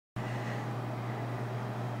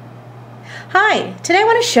Hi, today I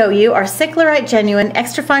want to show you our Sicklerite Genuine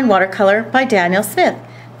Extra Fine Watercolor by Daniel Smith,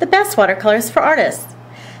 the best watercolors for artists.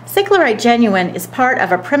 Sicklerite Genuine is part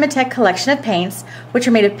of a PrimaTek collection of paints which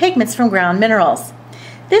are made of pigments from ground minerals.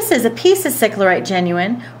 This is a piece of Sicklerite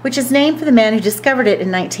Genuine which is named for the man who discovered it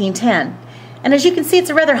in 1910. And as you can see, it's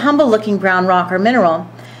a rather humble looking brown rock or mineral.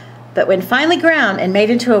 But when finely ground and made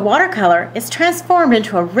into a watercolor, it's transformed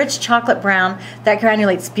into a rich chocolate brown that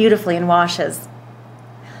granulates beautifully in washes.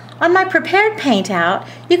 On my prepared paint out,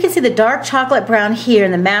 you can see the dark chocolate brown here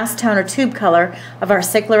in the mass tone or tube color of our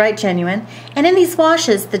Sicklerite Genuine, and in these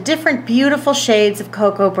washes the different beautiful shades of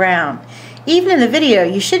cocoa brown. Even in the video,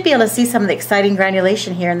 you should be able to see some of the exciting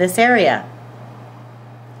granulation here in this area.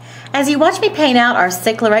 As you watch me paint out our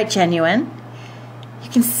Sicklerite Genuine,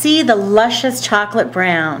 you can see the luscious chocolate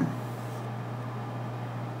brown.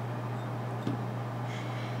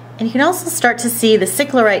 And you can also start to see the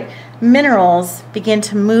Sicklerite minerals begin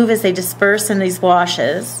to move as they disperse in these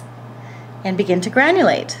washes and begin to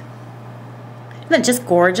granulate. Isn't that just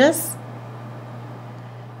gorgeous?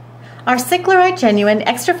 Our Sicklerite Genuine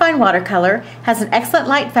Extra Fine Watercolor has an excellent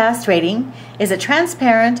light fast rating, is a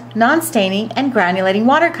transparent, non-staining, and granulating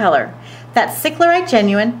watercolor. That's Sicklerite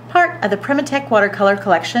Genuine, part of the PrimaTek Watercolor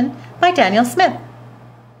Collection by Daniel Smith.